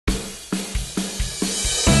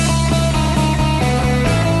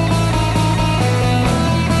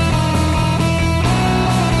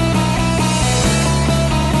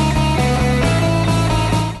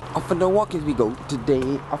the walk as we go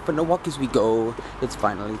today. Off on the walk as we go. It's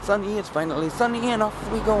finally sunny, and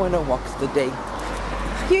off we go on the walks today.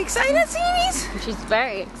 You excited, Series? She's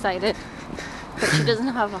very excited. But she doesn't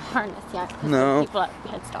have a harness yet. No. The people at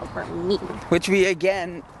Pet Stop are mean. Which we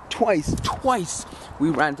again, twice, we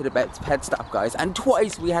ran to the Pet Stop, guys, and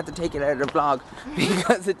twice we had to take it out of the vlog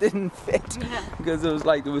because it didn't fit. Yeah. Because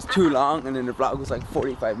it was too long, and then the vlog was like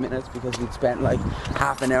 45 minutes because we'd spent like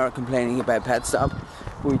half an hour complaining about Pet Stop.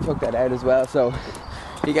 We took that out as well, so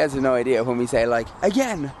you guys have no idea when we say like,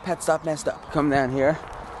 again, Pet Stop messed up. Come down here,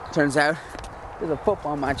 turns out there's a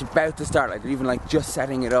football match about to start, like they're even like just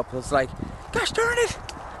setting it up. It's like, gosh darn it,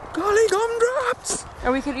 golly gumdrops.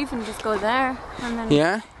 Or we could even just go there and then...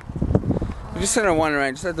 Yeah? We just let them wander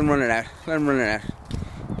around, just let them run it out. Let them run it out.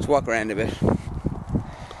 Just walk around a bit.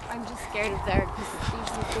 I'm just scared of there because it's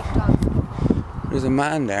usually big dogs. There's a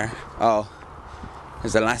man there. Oh,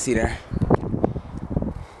 there's a lassie there.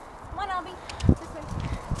 Come on, Albie. This way.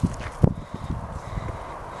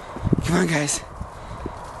 Come on, guys.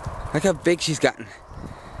 Look how big she's gotten.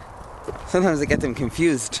 Sometimes I get them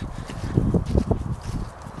confused.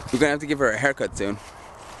 We're gonna have to give her a haircut soon.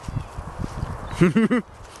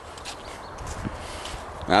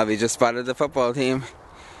 Albie just spotted the football team.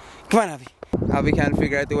 Come on, Albie. Albie can't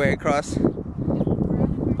figure out the way across.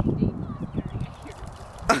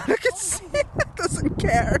 Oh, look at Sam. Doesn't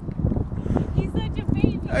care. He's such a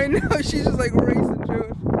baby. I know, she's just like racing through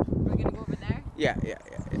it. We're gonna go over there? Yeah.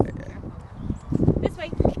 This way.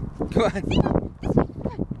 Come on.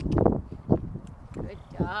 Good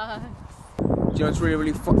dogs. Do you know what's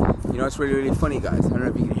really funny? You know what's really funny, guys? I don't know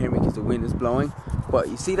if you can hear me because the wind is blowing, but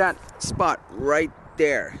you see that spot right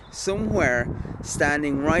there, somewhere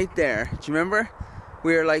standing right there. Do you remember?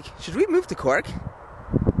 We were like, should we move to Cork?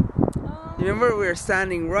 You remember we were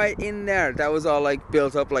standing right in there. That was all like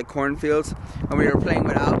built up like cornfields, and we were playing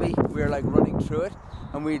with Albie. We were like running through it,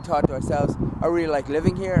 and we thought to ourselves, are we like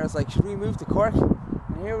living here? I was like, should we move to Cork?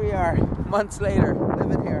 And here we are, months later,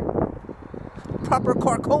 living here. Proper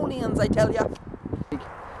Corkonians, I tell ya.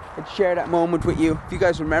 I'd share that moment with you. If you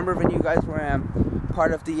guys remember when you guys were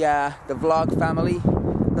part of the vlog family,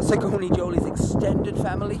 the TheSacconeJolys extended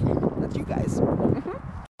family. That's you guys. There's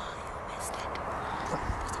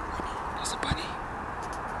a bunny.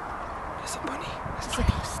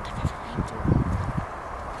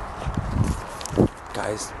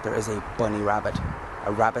 Guys, there is a bunny rabbit.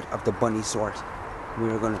 A rabbit of the bunny sort. We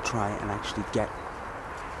are going to try and actually get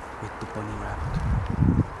with the bunny rabbit.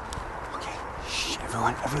 Okay, shh,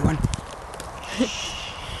 everyone. They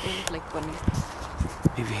look like bunnies.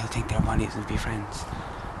 Maybe he'll think they're bunnies and be friends.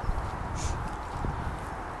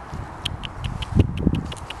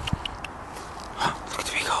 Look at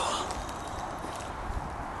the big hole.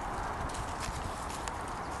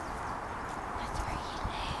 That's where he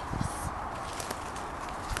lives.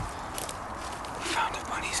 We found a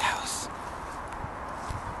bunny's house.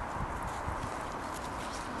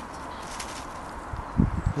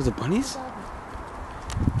 Those are bunnies?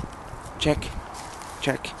 Check.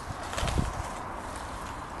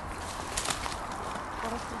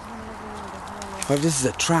 What if this is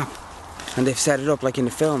a trap and they've set it up like in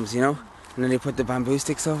the films, you know? And then they put the bamboo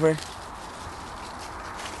sticks over it?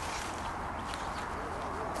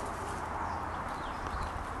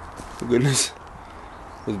 Oh goodness.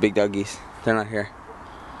 Those big doggies. They're not here.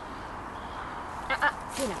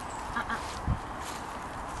 See now.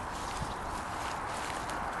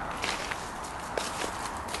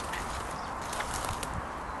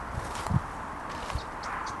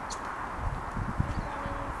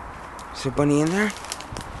 Is there a bunny in there?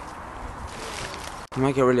 I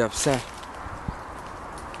might get really upset.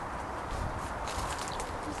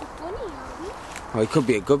 There's a bunny, Albie. Oh, it could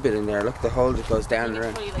be a good bit in there. Look, the hole that goes down there.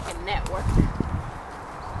 It's probably like a network.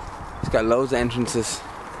 It's got loads of entrances.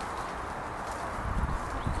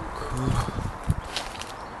 Cool.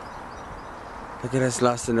 Look at us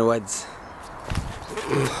lost in the woods.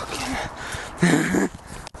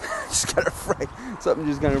 Just got a fright. Something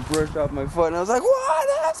just kind of brushed off my foot, and I was like, what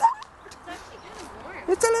is that?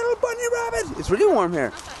 It's a little bunny rabbit. It's really warm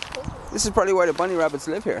here. This is probably why the bunny rabbits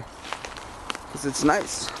live here. Because it's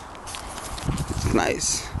nice. It's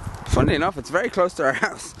nice. Funny enough, it's very close to our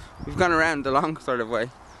house. We've gone around the long sort of way.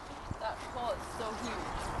 That hole is so huge.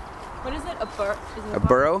 What is it? A burrow? A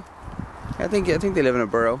burrow? I think they live in a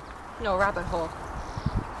burrow. No, rabbit hole.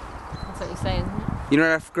 That's what you're saying, isn't it? You know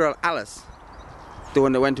that girl Alice? The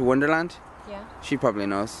one that went to Wonderland? Yeah. She probably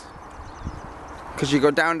knows. Because you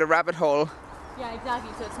go down the rabbit hole. Yeah,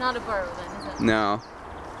 exactly. So it's not a burrow then, is it? No.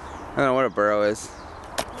 I don't know what a burrow is.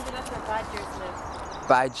 Maybe that's where badgers live.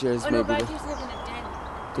 Badgers, Oh maybe. no, badgers live in a den.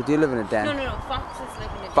 They do live in a den. No. Foxes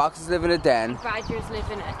live in a den. Foxes live in a den. Badgers live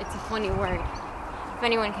in a... It's a funny word. If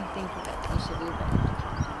anyone can think of it, they should leave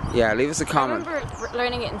it. Yeah, leave us a comment. I remember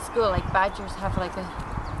learning it in school. Like badgers have like a...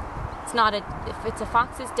 It's not a... If it's a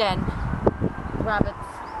fox's den, rabbit's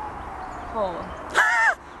hole.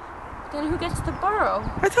 Then who gets the burrow?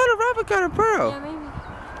 I thought a rabbit got a burrow. Yeah, maybe.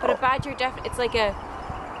 But a badger definitely... It's like a...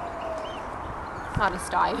 Not a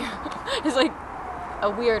sty. It's like a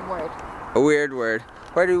weird word. A weird word.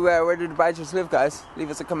 Where do the badgers live, guys? Leave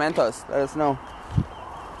us a comment. Let us know.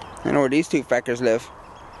 I know where these two feckers live.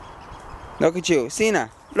 Look at you, Sina.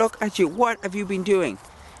 Look at you. What have you been doing?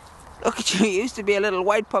 Look at you. You used to be a little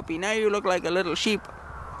white puppy. Now you look like a little sheep.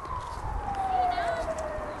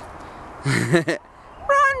 Run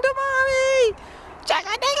to mommy!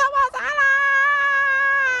 Chaka tikka masala!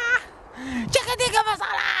 Chaka tikka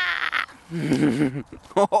masala!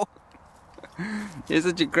 Oh, you're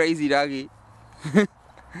such a crazy doggy.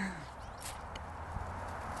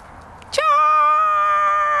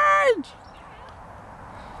 Charge!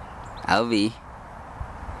 Alvy.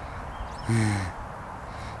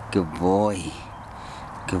 Good boy.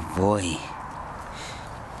 Good boy.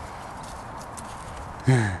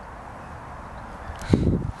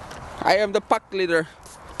 I am the pack leader.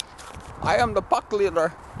 I am the pack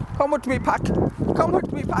leader. Come with me, pack. Come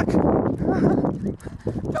with me, pack.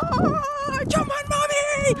 Oh, jump on,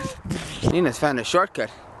 mommy! Nina's found a shortcut.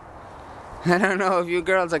 I don't know if you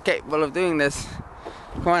girls are capable of doing this.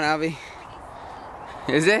 Come on, Abby.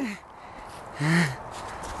 Is it?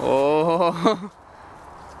 Oh.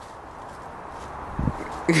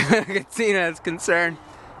 Look at Tina's concern.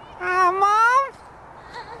 Ah, Mom.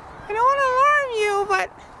 I don't want to alarm you, but...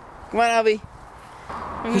 Come on, Abby.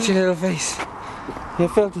 Look at your little face. You're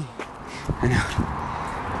filthy. I know.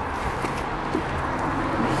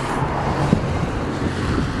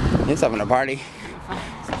 He's having a party.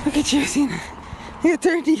 Look at you, Sina. You're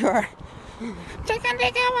 30, you are. Chicken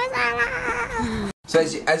tikka masala. So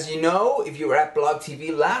as you know, if you were at Blog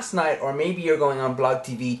TV last night, or maybe you're going on Blog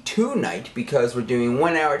TV tonight, because we're doing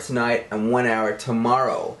 1 hour tonight and 1 hour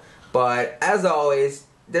tomorrow. But as always,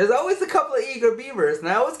 there's always a couple of eager beavers, and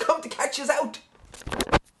I always come to catch us out.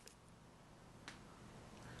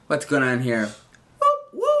 What's going on here?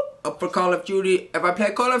 Whoop, whoop. Up for Call of Duty. If I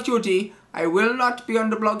play Call of Duty, I will not be on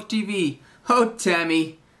the Blog TV. Oh,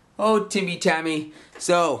 Tammy. Oh, Timmy Tammy.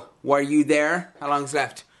 So, were you there? How long's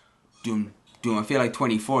left? Doom, doom. I feel like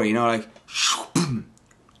 24, you know, like... Doom,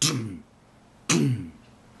 doom, doom,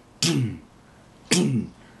 doom,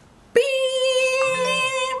 doom. Beep.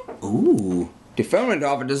 Ooh. The film went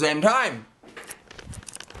off at the same time.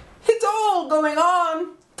 It's all going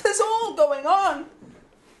on. It's all going on.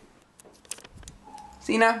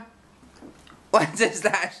 Sina? What is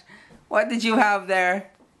that? What did you have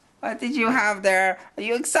there? What did you have there? Are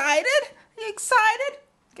you excited? Are you excited?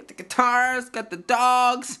 Get the guitars, got the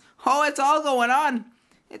dogs. Oh, it's all going on.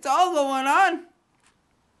 It's all going on.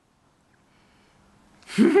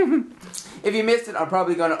 If you missed it, I'm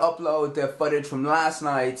probably going to upload the footage from last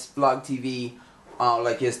night's Vlog TV,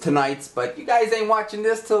 like it's tonight's. But you guys ain't watching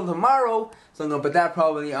this till tomorrow, so I'm going to put that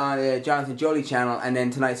probably on TheSacconeJolys channel and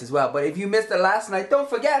then tonight's as well. But if you missed it last night, don't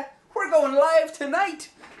forget, we're going live tonight.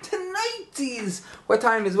 Tonighties! What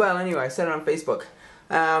time as well? Anyway, I said it on Facebook.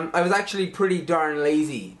 I was actually pretty darn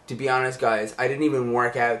lazy, to be honest, guys. I didn't even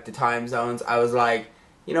work out the time zones. I was like,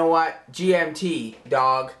 you know what? GMT,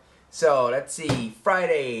 dog. So, let's see.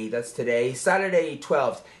 Friday, that's today. Saturday,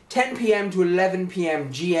 12th. 10 p.m. to 11 p.m.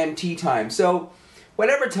 GMT time. So,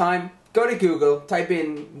 whatever time, go to Google, type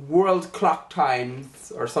in world clock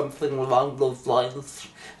times or something along those lines,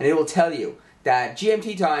 and it will tell you that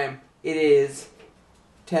GMT time, it is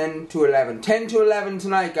 10 to 11. 10 to 11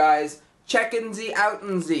 tonight, guys. Checkin' Z,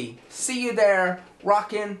 outin' Z. See you there,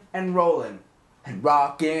 rockin' and rollin'. And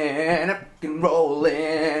rockin', up and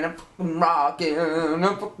rollin', up and rockin',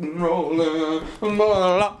 up and rollin'.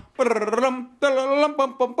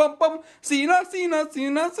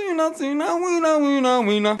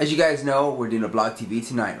 As you guys know, we're doing a Blog TV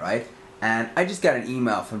tonight, right? And I just got an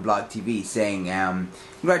email from Blog TV saying,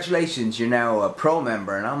 congratulations, you're now a pro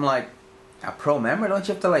member. And I'm like, a pro member? Don't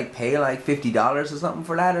you have to like pay like $50 or something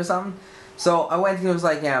for that or something? So I went and it was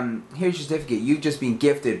like, here's your certificate. You've just been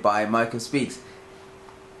gifted by Michael Speaks.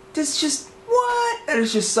 This just, what? That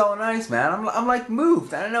is just so nice, man. I'm like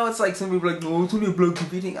moved. I don't know, it's like some people are like, no, it's only a Blog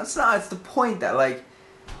TV thing. It's not, it's the point that like,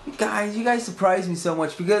 you guys surprised me so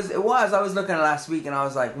much, because I was looking at it last week and I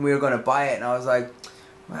was like, we were going to buy it and I was like,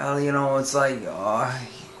 well, you know, it's like, oh,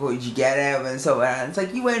 what did you get it? And so it's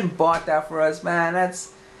like, you went and bought that for us, man.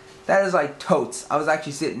 That is like totes. I was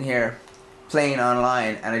actually sitting here playing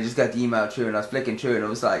online, and I just got the email through, and I was flicking through, and it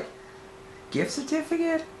was like, gift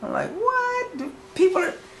certificate? I'm like, what?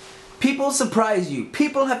 People surprise you.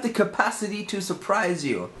 People have the capacity to surprise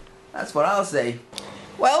you. That's what I'll say.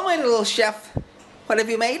 Well, my little chef, what have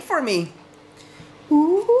you made for me?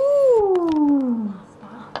 Ooh.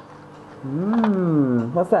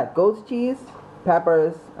 What's that? Goat's cheese,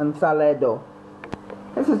 peppers, and salado.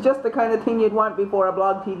 This is just the kind of thing you'd want before a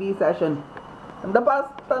blog TV session. And the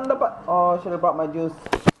pasta and the oh, should have brought my juice.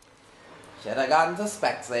 Should have gotten to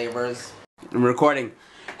Specsavers. I'm recording.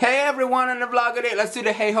 Hey everyone on the vlog today. Let's do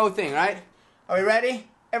the hey ho thing, right? Are we ready?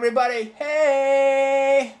 Everybody,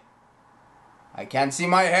 hey! I can't see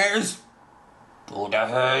my hairs. Do the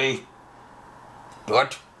hey.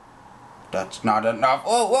 But that's not enough.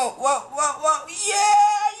 Oh, whoa, whoa, whoa, whoa.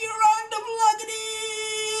 Yeah, you're on the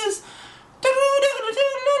vloggities.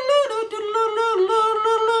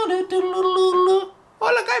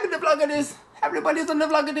 Oh, look, I'm in the vloggities. Everybody's on the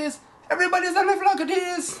vloggities. Everybody's on the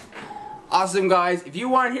vloggities. Awesome, guys. If you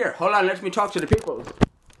weren't here, hold on, let me talk to the people.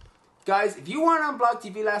 Guys, if you weren't on Vlog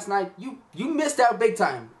TV last night, you missed out big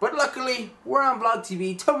time. But luckily, we're on Vlog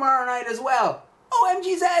TV tomorrow night as well.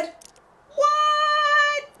 OMGZ.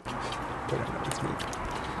 What?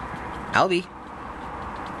 Albie.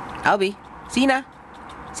 Albie. Cena.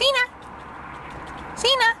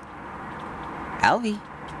 Albie.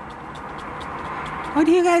 What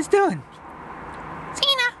are you guys doing?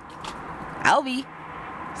 Cena. Albie.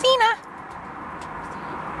 Cena.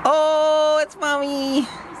 Oh, it's mommy.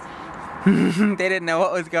 They didn't know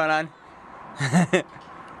what was going on.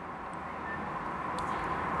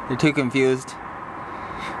 They're too confused.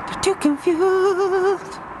 They're too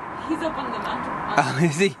confused. He's up on the mountain. Oh,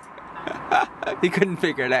 is he? He couldn't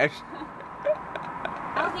figure it out.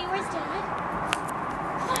 Alfie, where's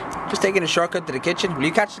Dad? Just taking a shortcut to the kitchen. Will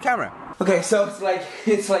you catch the camera? Okay, so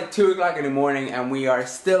it's like 2 o'clock in the morning, and we are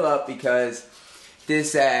still up because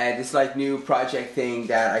this like new project thing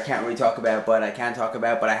that I can't really talk about, but I can talk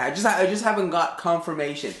about. But I just haven't got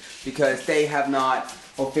confirmation because they have not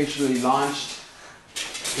officially launched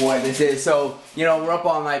what this is. So you know, we're up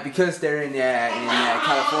all night because they're in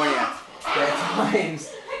California. There are times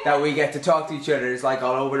that we get to talk to each other. It's like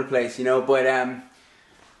all over the place, you know. But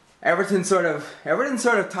everything's sort of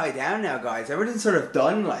tied down now, guys. Everything's sort of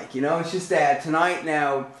done, like, you know. It's just tonight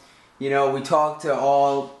now, you know, we talked to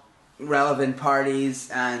all relevant parties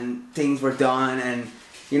and things were done, and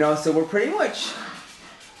you know, so we're pretty much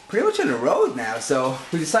on the road now. So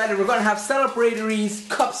we decided we're gonna have celebratories,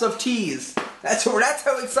 cups of teas. That's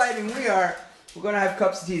how exciting we are. We're gonna have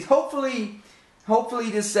cups of teas. Hopefully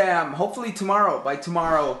tomorrow. By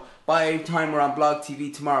the time we're on Blog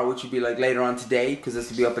TV tomorrow, which will be like later on today, because this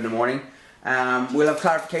will be up in the morning, we'll have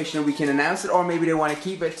clarification and we can announce it, or maybe they want to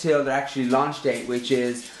keep it till their actually launch date, which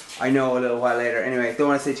is, I know, a little while later. Anyway, don't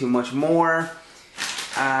want to say too much more.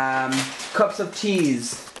 Cups of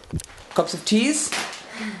teas. Cups of teas?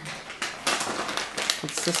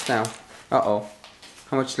 What's this now? Uh-oh.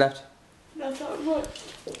 How much left? Not that much.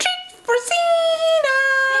 Treat for Zena!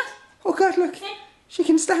 Oh God, look. She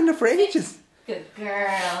can stand up for ages. Good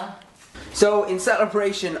girl. So, in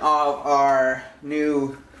celebration of our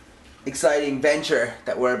new exciting venture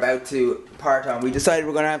that we're about to part on, we decided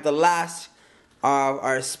we're going to have the last of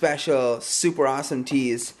our special super awesome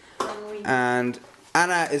teas. And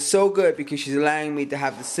Anna is so good because she's allowing me to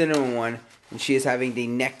have the cinnamon one, and she is having the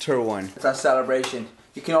nectar one. It's our celebration.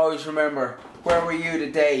 You can always remember, where were you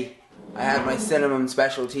today? I had my cinnamon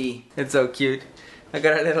special tea. It's so cute. I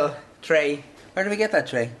got a little tray. Where did we get that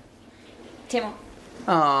tray? Timo.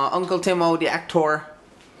 Aw, Uncle Timo, the actor.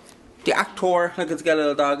 The actor. Look, it's got a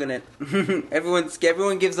little dog in it.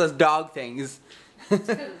 Everyone gives us dog things.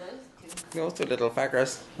 Those two little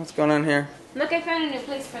fuckers. What's going on here? Look, I found a new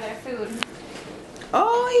place for their food.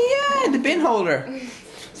 Oh yeah, the bin holder.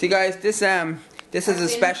 See guys, this has a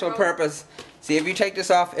special purpose. See, if you take this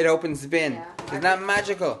off, it opens the bin. Yeah. Isn't that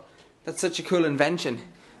magical? That's such a cool invention.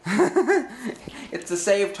 It's to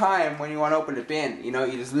save time when you want to open the bin. You know,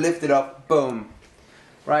 you just lift it up, boom.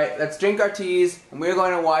 Right, let's drink our teas, and we're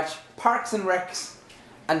going to watch Parks and Recs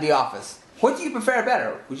and The Office. What do you prefer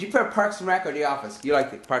better? Would you prefer Parks and Rec or The Office? You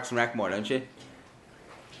like the Parks and Rec more, don't you?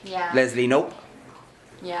 Yeah. Leslie, nope.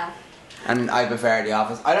 Yeah. And I prefer The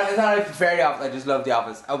Office. It's not I prefer The Office, I just love The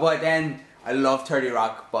Office. But then, I love 30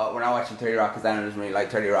 Rock, but we're not watching 30 Rock because Anna doesn't really like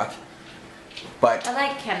 30 Rock. But I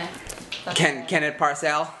like Kenneth. Kenneth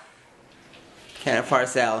Parcell. Kenneth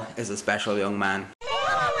Parcell is a special young man.